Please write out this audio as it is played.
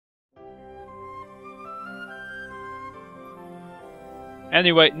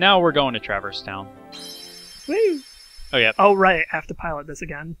Anyway, now we're going to Traverse Town. Woo! Oh, yeah. Oh, right. I have to pilot this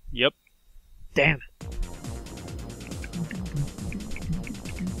again. Yep. Damn it.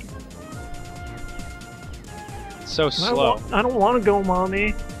 It's so slow. I don't want to go,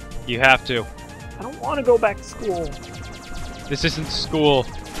 Mommy. You have to. I don't want to go back to school. This isn't school.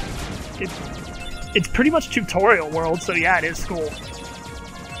 It's pretty much tutorial world, so yeah, it is school.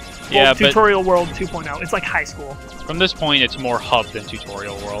 Yeah, well, but tutorial world 2.0. It's like high school. from this point, it's more hub than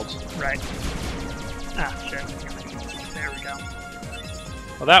tutorial world. Right. Ah, shit. There we go.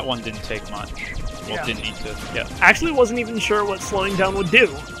 Well, that one didn't take much. Well, Yeah. didn't need to. Yeah. Actually, wasn't even sure what slowing down would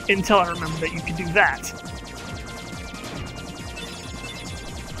do until I remembered that you could do that.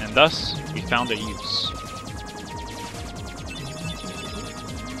 And thus, we found a use.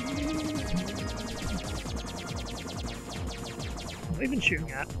 What am I even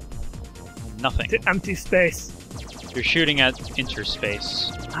shooting at? Nothing. To empty space. You're shooting at interspace.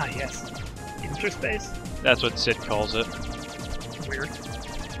 Ah, yes. Interspace? That's what Sid calls it. Weird.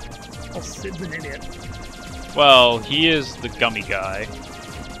 Oh, Sid's an idiot. Well, he is the gummy guy.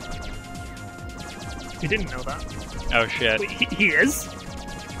 We didn't know that. Oh shit. Wait, he is?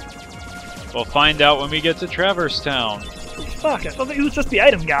 We'll find out when we get to Traverse Town. Fuck, I thought that he was just the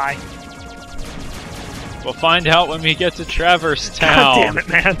item guy. We'll find out when we get to Traverse Town. God damn it,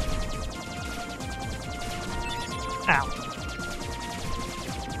 man. Ow.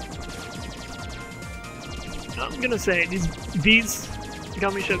 I'm gonna say, these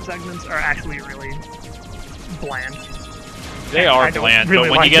gummy ship segments are actually really bland. They I are don't bland, really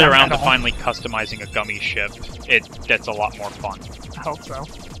but when like you get them around at to all. finally customizing a gummy ship, that's a lot more fun. I hope so.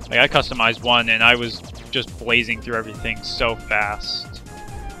 Like, I customized one, and I was just blazing through everything so fast.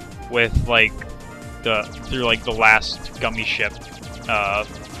 With, like, through the last gummy ship,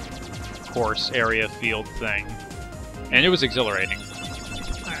 course, area, field thing. And it was exhilarating.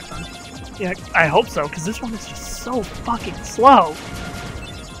 Alright, fine. Yeah, I hope so, because this one is just so fucking slow.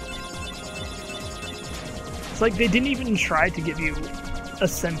 It's like they didn't even try to give you a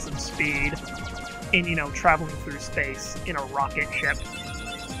sense of speed in, you know, traveling through space in a rocket ship.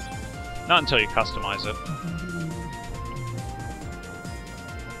 Not until you customize it.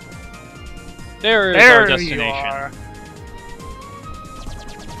 There is our destination. You are.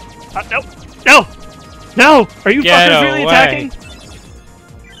 No! No! No! Are you Get fuckers really away. attacking?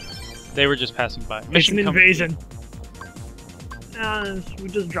 They were just passing by. It's Mission an complete. invasion. We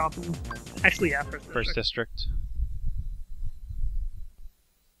just drop them. Actually, yeah, First district.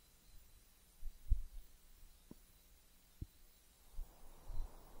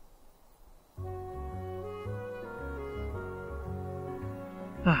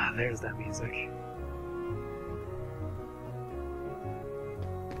 Ah, there's that music.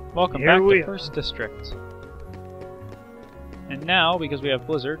 Welcome Here back we to are. First District. And now, because we have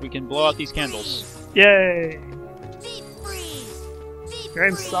Blizzard, we can blow out these candles. Yay! Your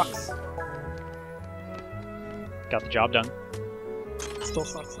aim sucks. Got the job done. Still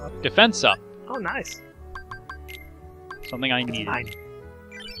sucks up. Defense up. Oh, nice. Something I needed. Fine.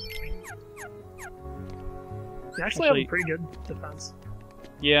 You actually have a pretty good defense.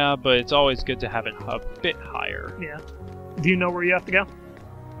 Yeah, but it's always good to have it a bit higher. Yeah. Do you know where you have to go?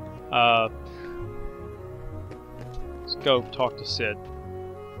 Let's go talk to Sid.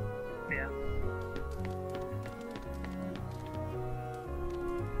 Yeah.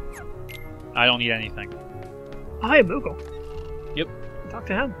 I don't need anything. Oh, hey, Moogle. Yep. Talk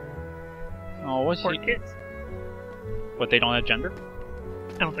to him. Oh, what's Or he? kids. What, they don't have gender?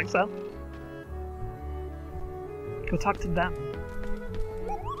 I don't think so. Go talk to them.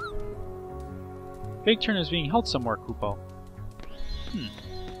 Big turn is being held somewhere, Kupo.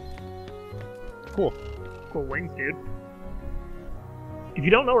 Cool. Cool wings, dude. If you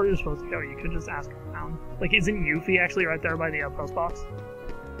don't know where you're supposed to go, you could just ask around. Like, isn't Yuffie actually right there by the post box?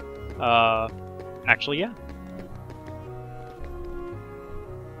 Actually, yeah.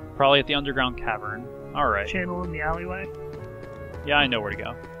 Probably at the underground cavern. Alright. Channel in the alleyway? Yeah, I know where to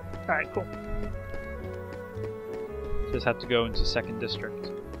go. Alright, cool. Just have to go into second district.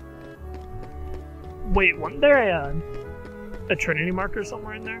 Wait, wasn't there a Trinity marker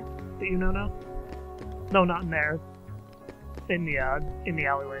somewhere in there that you know now? No, not in there. In the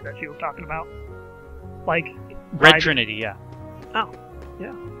alleyway that you were talking about. Like Red Trinity, yeah. Oh,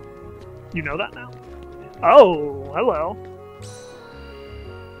 yeah. You know that now? Oh, hello.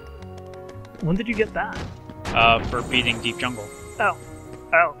 When did you get that? For beating Deep Jungle. Oh.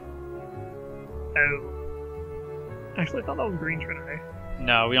 Oh. Oh. Actually, I thought that was Green Trinity.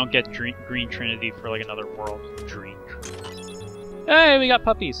 No, we don't get Green Trinity for like another world. Dream. Hey, we got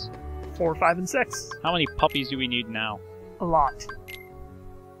puppies. 4, 5, and 6. How many puppies do we need now? A lot.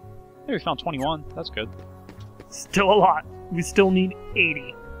 Hey, we found 21. That's good. Still a lot. We still need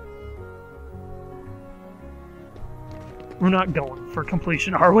 80. We're not going for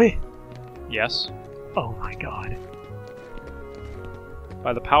completion, are we? Yes. Oh my god.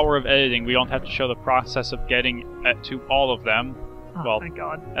 By the power of editing, we don't have to show the process of getting to all of them. Oh, well, thank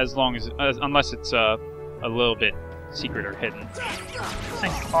god. as long as unless it's a little bit secret or hidden.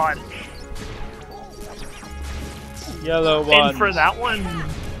 Thank god. Yellow one. And for that one,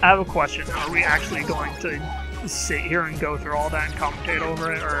 I have a question. Are we actually going to sit here and go through all that and commentate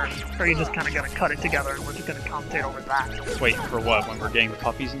over it, or are you just kind of going to cut it together and we're just going to commentate over that? Wait, for what? When we're getting the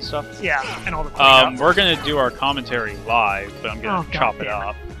puppies and stuff? Yeah, and all the cleanup. We're going to do our commentary live, but I'm going to chop it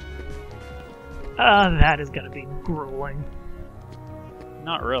up. That is going to be grueling.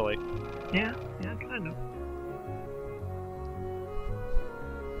 Not really. Yeah, kind of.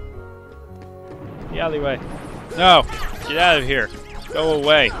 The alleyway. No! Get out of here! Go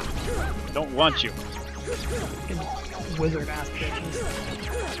away! Don't want you. Fucking wizard-ass bitches.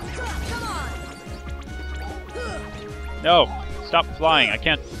 No! Stop flying! I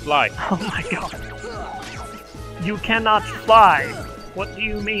can't fly. Oh my god. You cannot fly! What do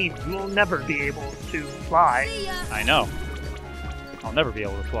you mean? You will never be able to fly. I know. I'll never be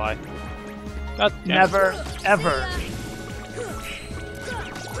able to fly. God damn it. Never, ever.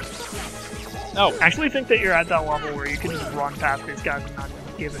 No! I actually think that you're at that level where you can just run past these guys and not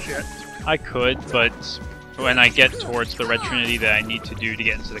give a shit. I could, but when I get towards the Red Trinity that I need to do to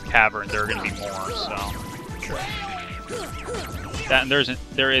get into the cavern, there are going to be more, so... Sure. That, and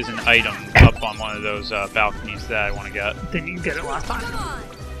there is an item up on one of those balconies that I want to get. Didn't you get it last time?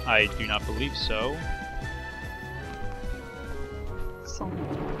 I do not believe so.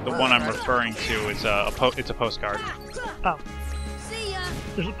 The The one I'm referring to is it's a postcard. Oh.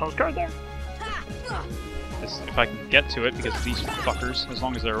 There's a postcard there? If I can get to it, because these fuckers, as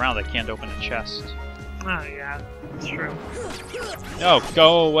long as they're around, I can't open a chest. Oh yeah, that's true. No,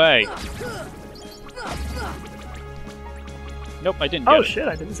 go away! Nope, I didn't get it. Oh shit,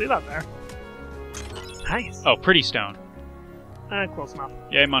 I didn't see that there. Nice. Oh, pretty stone. Close enough.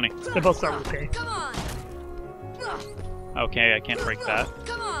 Yay, money. They both start with P. Okay, I can't break that.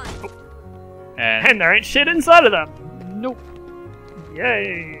 Oh. And And there ain't shit inside of them! nope.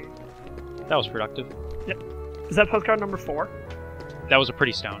 Yay! That was productive. Yep. Is that postcard number 4? That was a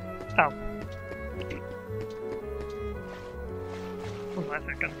pretty stone. Oh. What was I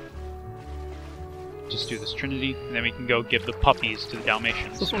thinking? Just do this Trinity, and then we can go give the puppies to the Is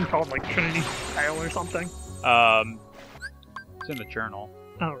Dalmatians. this one called like Trinity Tile or something? It's in the journal.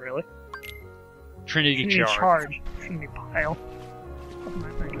 Oh really? Trinity Charge. Charge. Trinity Pile. What am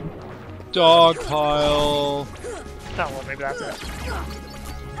I thinking? Dog pile. Oh well, maybe that's it.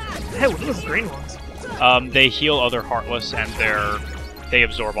 Hey, what are those green ones? They heal other Heartless, and they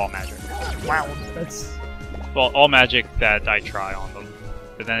absorb all magic. Wow, that's... Well, all magic that I try on them.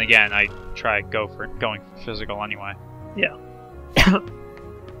 But then again, I try going for physical anyway. Yeah.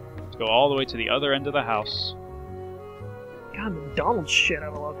 Let's go all the way to the other end of the house. God, the Donald shit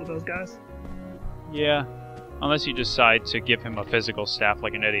out of luck with those guys. Yeah. Unless you decide to give him a physical staff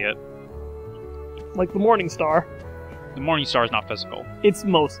like an idiot. Like the Morning Star. The Morning Star is not physical.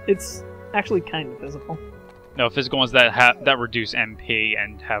 It's actually kind of physical. No, physical ones that reduce MP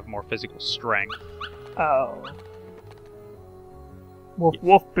and have more physical strength. Oh. Woof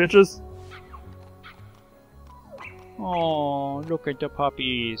woof, bitches. Oh, look at the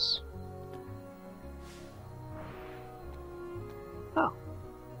puppies. Oh.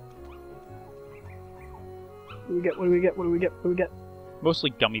 What do we get? What do we get? What do we get? What do we get? Mostly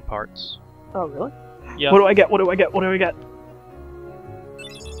gummy parts. Oh, really? Yeah. What do I get? What do I get? What do I get?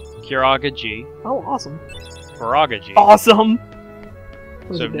 Kiraga G. Oh, awesome. Faraga G. Awesome! What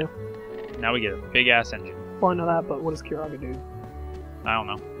does So- it do? Now we get a big ass engine. Well, I know that, but what does Kiraga do? I don't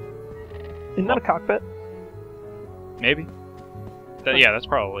know. Isn't that a cockpit? Maybe. Yeah, that's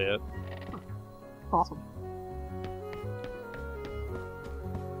probably it. Awesome.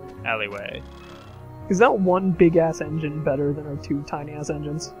 Alleyway. Is that one big-ass engine better than our 2 tiny-ass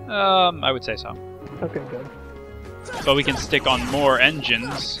engines? I would say so. Okay, good. But we can stick on more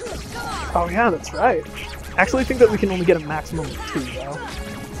engines. Oh yeah, that's right. I actually think that we can only get a maximum of 2, though.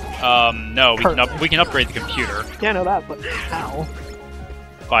 No, we can upgrade the computer Yeah, I know that, but how?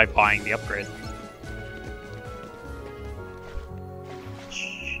 by buying the upgrade.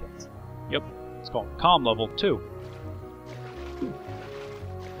 Shit. Yep. It's called Comm Level 2.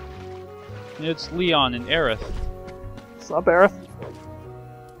 It's Leon and Aerith. What's up, Aerith?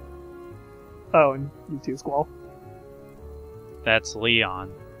 Oh, and you too, Squall. That's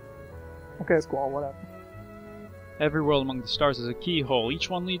Leon. Okay, Squall, whatever. Every world among the stars is a keyhole. Each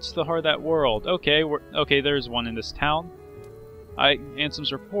one leads to the heart of that world. Okay, there's one in this town.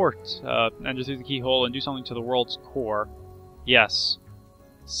 Ansem's report. Enter through the keyhole and do something to the world's core. Yes.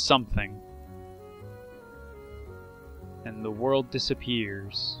 Something. And the world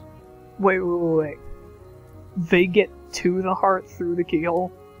disappears. Wait. They get to the heart through the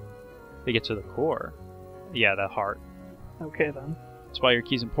keyhole? They get to the core. Yeah, the heart. Okay, then. That's why your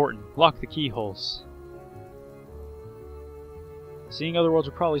key's important. Lock the keyholes. Seeing other worlds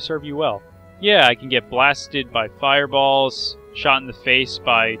will probably serve you well. Yeah, I can get blasted by fireballs, shot in the face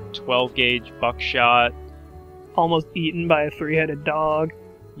by 12-gauge buckshot. Almost eaten by a 3-headed dog.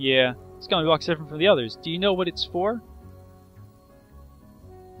 Yeah, this gummy box is different from the others. Do you know what it's for?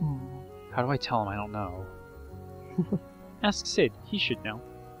 How do I tell him I don't know? Ask Sid. He should know.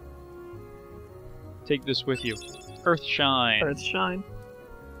 Take this with you. Earthshine. Earthshine?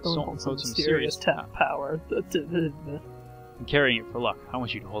 Don't hold some serious tap power. I'm carrying it for luck. I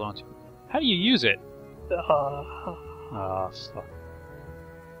want you to hold on to it. How do you use it? Fuck.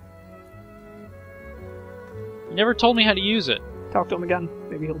 You never told me how to use it. Talk to him again.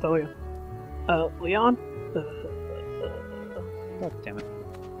 Maybe he'll tell you. Leon? God damn it.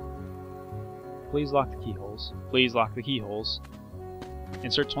 Please lock the keyholes. Please lock the keyholes.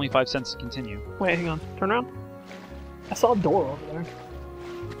 Insert 25 cents to continue. Wait, hang on. Turn around. I saw a door over there.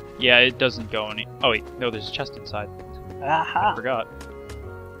 Yeah, it doesn't go any... Oh wait, no, there's a chest inside. Aha! I forgot.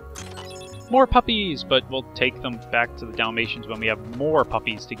 More puppies! But we'll take them back to the Dalmatians when we have more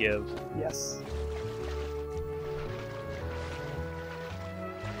puppies to give. Yes.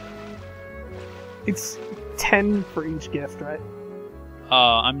 It's 10 for each gift, right?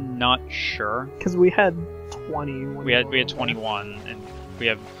 I'm not sure. Because we had 20. We had 21, and we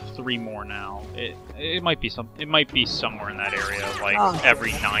have 3 more now. It might be somewhere in that area, like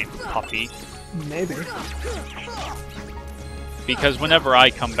every 9th puppy. Maybe. Because whenever I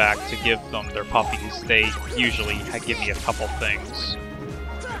come back to give them their puppies, they usually give me a couple things.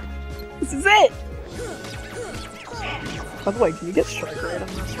 This is it! By the way, can you get strike rate on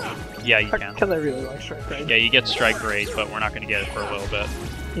this? Yeah, you can. Because I really like strike rate. Yeah, you get strike rate, but we're not going to get it for a little bit.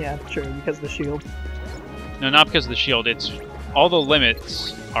 Yeah, true, because of the shield. No, not because of the shield. It's all the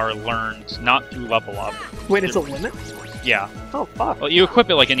limits are learned not through level up. Wait, it's a limit? Yeah. Oh, fuck. Well, you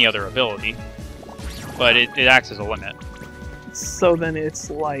equip it like any other ability, but it acts as a limit. So then it's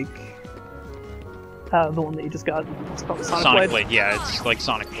like the one that you just got. It's called Sonic Blade? Yeah, it's like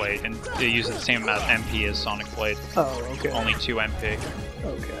Sonic Blade, and it uses the same amount of MP as Sonic Blade. Oh, okay. Only 2 MP.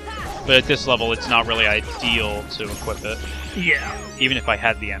 Okay. But at this level, it's not really ideal to equip it. Yeah. Even if I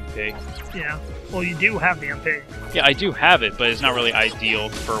had the MP. Yeah. Well, you do have the MP. Yeah, I do have it, but it's not really ideal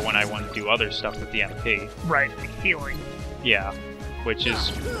for when I want to do other stuff with the MP. Right, like healing. Yeah, which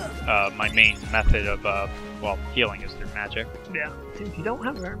is my main method of, well, healing is through magic. Yeah. Dude, you don't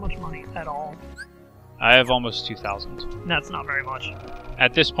have very much money at all. I have almost 2,000. That's not very much.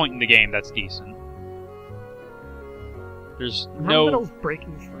 At this point in the game, that's decent. There's no... I was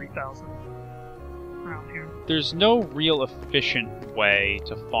breaking 3,000 around here. There's no real efficient way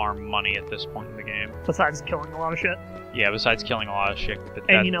to farm money at this point in the game. Besides killing a lot of shit? Yeah, besides killing a lot of shit. But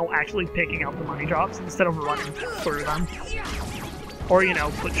and, you know, actually picking out the money drops instead of running through them. Or, you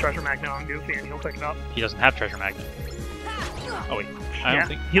know, put Treasure Magnet on Goofy and he'll pick it up. He doesn't have Treasure Magnet. Oh, wait. I don't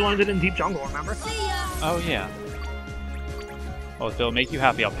think... He learned it in Deep Jungle, remember? Oh, yeah. Well, if it'll make you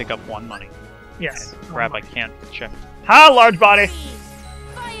happy, I'll pick up 1 money. Yes. Crap, I can't check. Ha! Large body!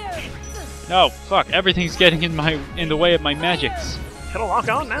 No, fuck. Everything's getting in the way of my magics. Gotta lock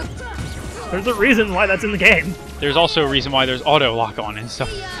on, man. There's a reason why that's in the game. There's also a reason why there's auto lock on and stuff.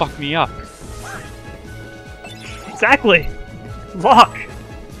 Fuck me up. Exactly. Lock.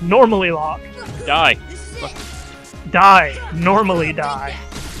 Normally lock. Die. Die. Normally die.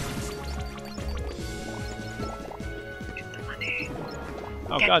 Get the money.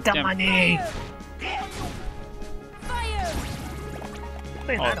 Oh, Get God the damn money.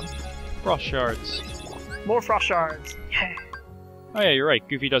 Oh, frost shards. More frost shards. Yeah. Oh yeah, you're right.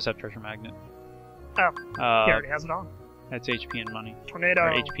 Goofy does have Treasure Magnet. Oh, he already has it on. That's HP and money. Tornado.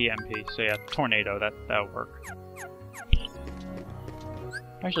 Or HP MP. So yeah, Tornado. That'll work.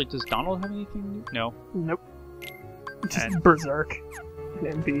 Actually, does Donald have anything new? No. Nope. Just Berserk.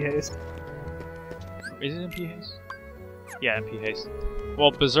 And MP Haste. Is it MP Haste? Yeah, MP Haste.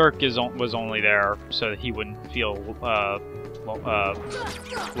 Well, Berserk was only there so that he wouldn't feel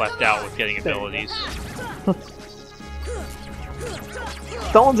left out with getting abilities.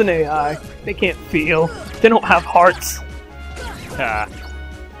 Dawn's an AI. They can't feel. They don't have hearts.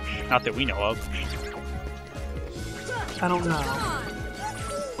 Not that we know of. I don't know.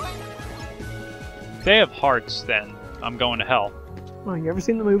 If they have hearts, then I'm going to hell. Oh, you ever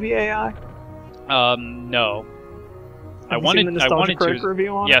seen the movie AI? No. Have you seen the Nostalgia Critic review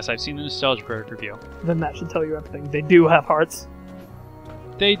on it? Yes, I've seen the Nostalgia Critic review. Then that should tell you everything. They do have hearts.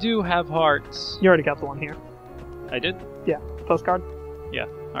 They do have hearts. You already got the one here. I did? Yeah. Postcard? Yeah.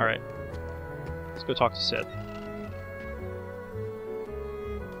 Alright. Let's go talk to Sid.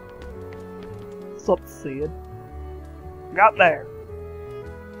 What's up, Sid? Got there.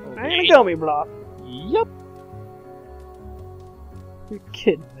 Okay. And a gummy block. Yep. You're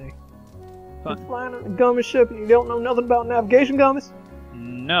kidding me. You're flying on a gummy ship and you don't know nothing about navigation gummies?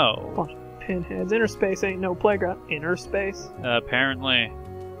 No. Bunch of pinheads. Inner space ain't no playground. Inner space? Apparently.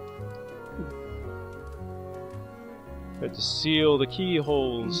 Had to seal the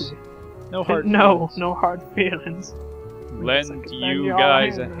keyholes. No hard feelings. No hard feelings. Lend you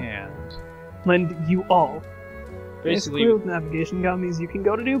guys a hand. Lend you all. Basically, with navigation gummies, you can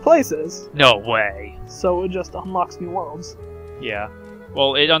go to new places. No way. So it just unlocks new worlds. Yeah.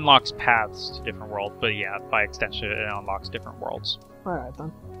 Well, it unlocks paths to different worlds, but yeah, by extension, it unlocks different worlds. Alright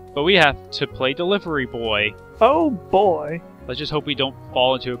then. But we have to play Delivery Boy. Oh boy. Let's just hope we don't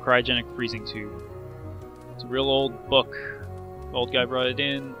fall into a cryogenic freezing tube. It's a real old book. The old guy brought it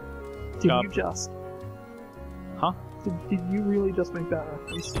in. Did you just? Huh? Did you really just make that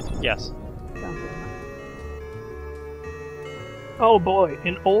reference? Yes. Oh boy,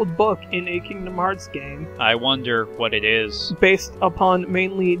 an old book in a Kingdom Hearts game. I wonder what it is. Based upon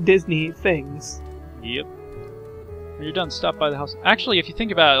mainly Disney things. Yep. When you're done, stop by the house. Actually, if you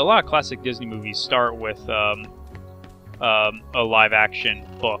think about it, a lot of classic Disney movies start with a live-action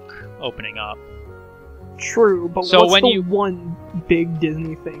book opening up. True, but so what's the one big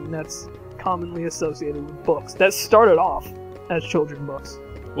Disney thing that's commonly associated with books that started off as children's books?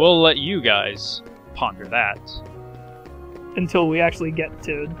 We'll let you guys ponder that. Until we actually get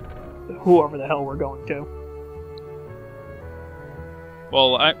to whoever the hell we're going to.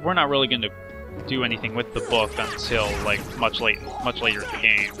 Well, we're not really going to do anything with the book until like much later in the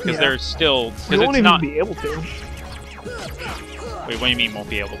game, because there's still we won't even be able to. Wait, what do you mean won't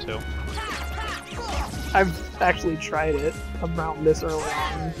be able to? I've actually tried it around this early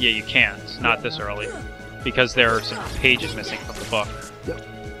on. Yeah, you can't. Not this early, because there are some pages missing from the book. Yep.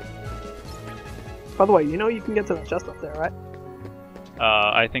 By the way, you know you can get to that chest up there, right?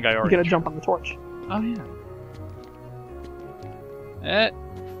 I think I already... You gotta jump on the torch. Oh, yeah.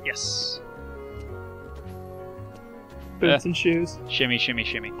 Yes. Boots and shoes. Shimmy, shimmy,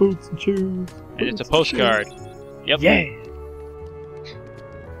 shimmy. Boots and shoes. And it's a postcard. Yep. Yeah!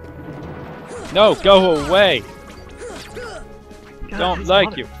 No, go away! God, don't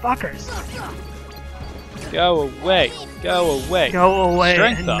like you. Fuckers. Go away. Go away. Go away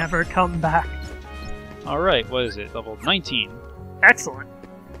Strength and up. never come back. Alright, what is it? Level 19. Excellent.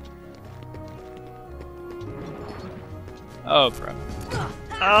 Oh, crap.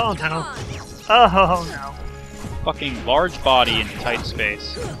 Oh, no. Oh, no. Fucking large body in tight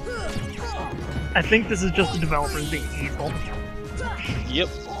space. I think this is just the developers being evil. Yep.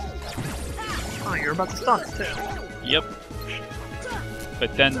 Oh, you're about to stun it, too. Yep.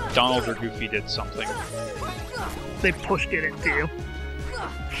 But then Donald or Goofy did something. They pushed it into you.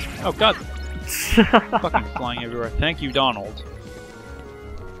 Oh, God. Fucking flying everywhere. Thank you, Donald.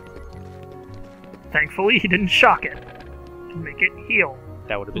 Thankfully, he didn't shock it. And make it heal.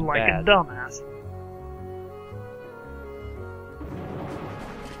 That would have been like bad. a dumbass.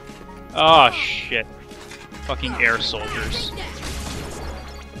 Oh, shit. Fucking air soldiers.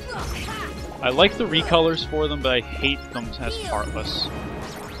 I like the recolors for them, but I hate them as heartless.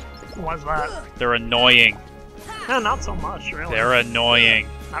 Why's that? They're annoying. No, not so much, really. They're annoying.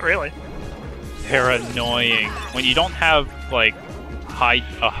 Not really. They're annoying. When you don't have, like,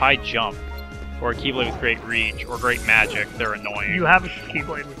 a high jump, or a Keyblade with great reach, or great magic, they're annoying. You have a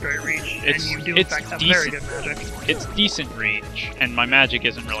Keyblade with great reach, and you do in fact have very good magic. It's decent reach, and my magic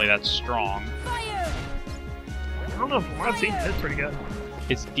isn't really that strong. I don't know, from what I've seen, it's pretty good.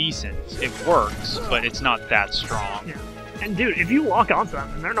 It's decent. It works, but it's not that strong. Yeah. And dude, if you lock onto them,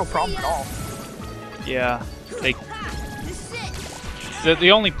 then they're no problem at all. Yeah.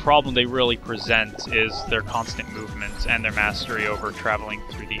 The only problem they really present is their constant movement and their mastery over traveling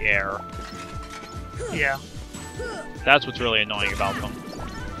through the air. Yeah. That's what's really annoying about them.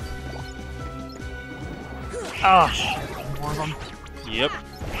 Oh, shit. More of them. Yep.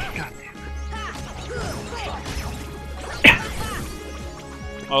 God damn it.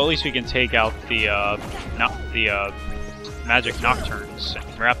 Well, at least we can take out the magic nocturnes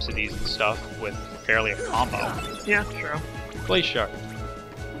and rhapsodies and stuff with barely a combo. Yeah, true. Blaze Shark.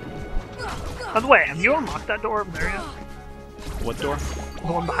 By the way, have you unlocked that door over there yet? What door?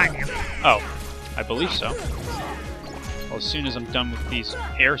 The one behind you. Oh. I believe so. Well, as soon as I'm done with these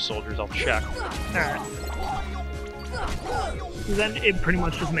air soldiers, I'll check. Alright. Then it pretty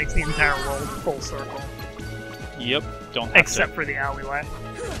much just makes the entire world full circle. Yep, don't have Except for the alleyway.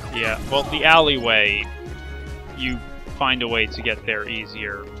 Yeah, well, the alleyway, you find a way to get there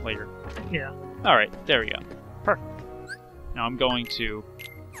easier later. Yeah. Alright, there we go. Perfect. Now I'm going to...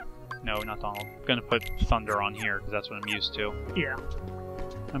 No, not Donald. I'm going to put Thunder on here, because that's what I'm used to. Yeah.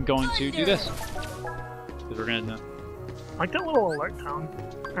 I'm going to do this. Because we're going to... I like that little alert tone.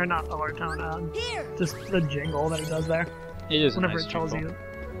 Or not alert tone, just the jingle that it does there. It is whenever a nice it tells jingle. you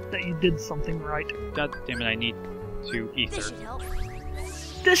that you did something right. God damn it, I need to ether. This should help.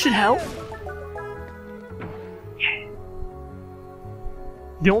 This should help!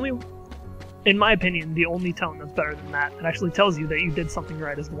 The only... In my opinion, the only tone that's better than that actually tells you that you did something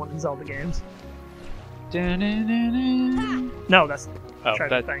right is the one in Zelda games. No, that's Oh, treasure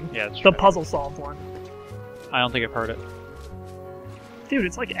that thing. Yeah, it's The treasure. puzzle solved one. I don't think I've heard it. Dude,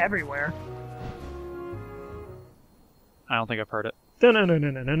 it's like everywhere. I don't think I've heard it.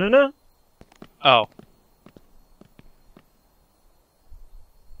 Da-na-na-na-na-na-na. Oh,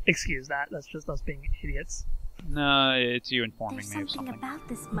 Excuse that, that's just us being idiots. no, it's you informing There's me of something something. about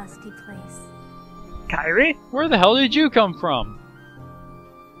this musty place. Kyrie? Where the hell did you come from?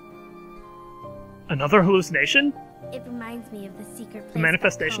 Another hallucination? It reminds me of the secret place A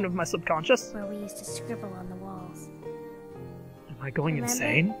manifestation back of home, my subconscious? where we used to scribble on the walls. Am I going Remember?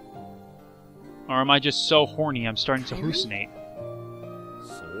 insane? Or am I just so horny I'm starting to Really? hallucinate?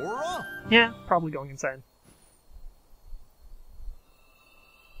 Sora? Yeah, probably going insane.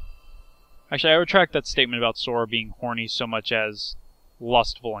 Actually, I retract that statement about Sora being horny so much as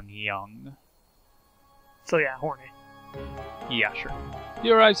lustful and young. So yeah, horny. Yeah, sure.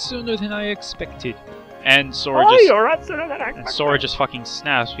 You arrived sooner than I expected. And Sora Oh, just you're right sooner than I and expected. Sora just fucking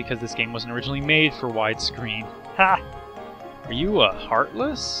snaps because this game wasn't originally made for widescreen. Ha! Are you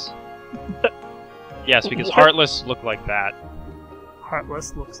Heartless? Yes, because What? Heartless look like that.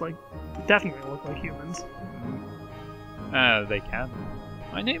 Heartless looks like... definitely look like humans. They can.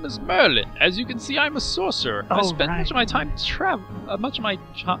 My name is Merlin. As you can see, I'm a sorcerer. I Oh, spent right. much of my time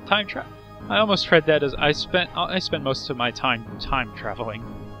time travel. I almost read that as I spent most of my time traveling.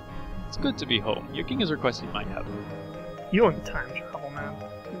 It's good to be home. Your king has requested my help. You and time travel, man.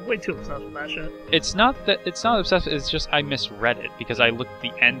 You're way too obsessed with that shit. It's not obsessed. It's just I misread it because I looked at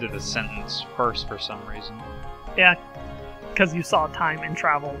the end of the sentence first for some reason. Yeah, because you saw time and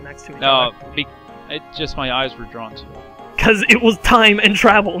travel next to each No, other. it just my eyes were drawn to it. Because it was time and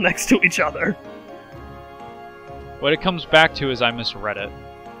travel next to each other. What it comes back to is I misread it.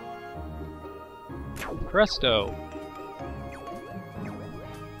 Presto.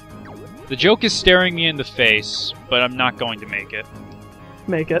 The joke is staring me in the face, but I'm not going to make it.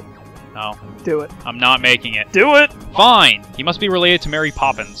 Make it. No, Do it. I'm not making it. Do it! Fine! He must be related to Mary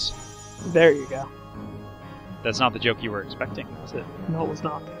Poppins. There you go. That's not the joke you were expecting, was it? No, it was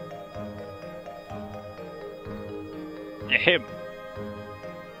not. Him.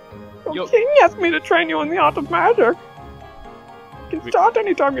 Your Yo- king asked me to train you in the art of magic. You can start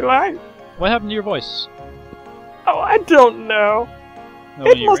anytime you like. What happened to your voice? Oh, I don't know. No,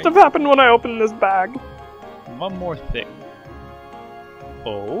 It must have happened when I opened this bag. One more thing.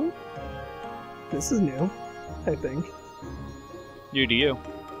 Oh? This is new, I think. New to you.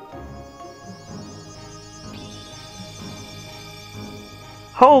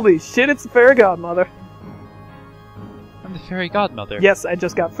 Holy shit, it's the fairy godmother. I'm the fairy godmother. Yes, I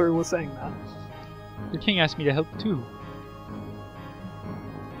just got through with saying that. Your king asked me to help too.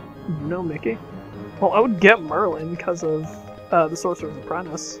 No, Mickey. Well, I would get Merlin because of the Sorcerer's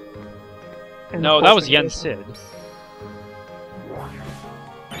Apprentice. And No, of that course was Yen Vacation. Sid.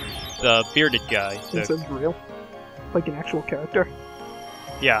 The bearded guy. This The, is real. Like an actual character.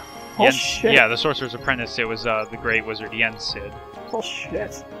 yeah. Oh Yen- shit. Yeah, the Sorcerer's Apprentice, it was the Great Wizard Yen Sid. Oh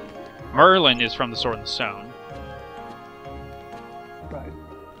shit. Merlin is from the Sword and the Stone. Right.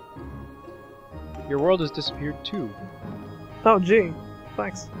 Your world has disappeared too. Oh gee.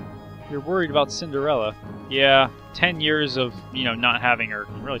 Thanks. You're worried about Cinderella. Yeah, 10 years of, not having her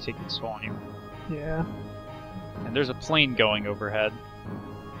can really take its toll on you. Yeah. And there's a plane going overhead.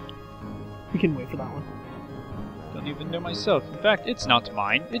 We can wait for that one. Don't even know myself. In fact, it's not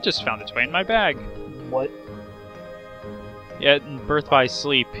mine. It just found its way in my bag. What? Yeah, in Birth by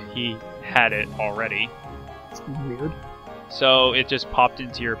Sleep, he had it already. It's weird. So it just popped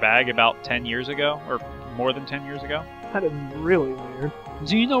into your bag about 10 years ago, or more than 10 years ago. That is really weird.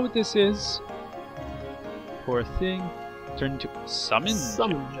 Do you know what this is? Poor thing. Turned into Summon.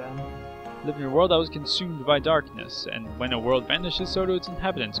 Summon gem. Lived in a world that was consumed by darkness, and when a world vanishes, so do its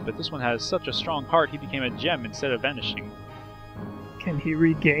inhabitants. But this one has such a strong heart, he became a gem instead of vanishing. Can he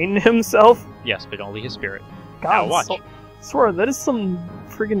regain himself? Yes, but only his spirit. God, Now watch. Swear, that is some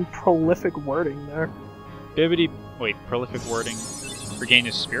friggin' prolific wording there. Wait, prolific wording. Regain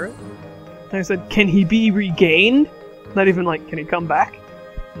his spirit? I said, can he be regained? Not even like, can he come back?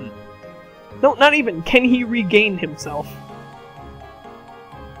 No, not even. Can he regain himself?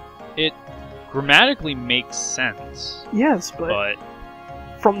 It grammatically makes sense. Yes, But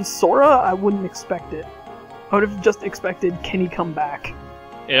from Sora, I wouldn't expect it. I would have just expected, can he come back?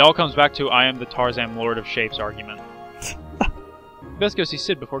 it all comes back to I am the Tarzan Lord of Shapes argument. Best go see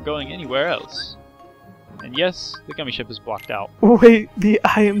Sid before going anywhere else. And yes, the gummy ship is blocked out. Wait, the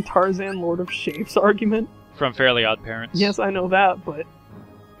I am Tarzan Lord of Shapes argument? From Fairly Odd Parents. Yes, I know that, but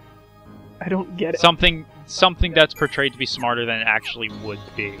I don't get it. Something that's portrayed to be smarter than it actually would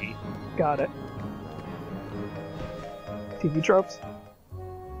be. Got it. TV tropes?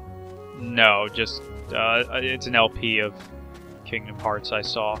 No, just it's an LP of Kingdom Hearts I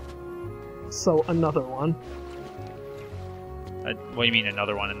saw. So, another one. What do you mean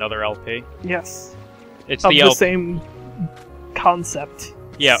another one? Another LP? Yes. It's Of the the LP. same concept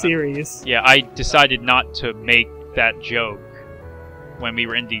series. Yeah, I decided not to make that joke when we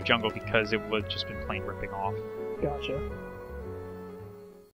were in Deep Jungle because it would just been plain ripping off. Gotcha.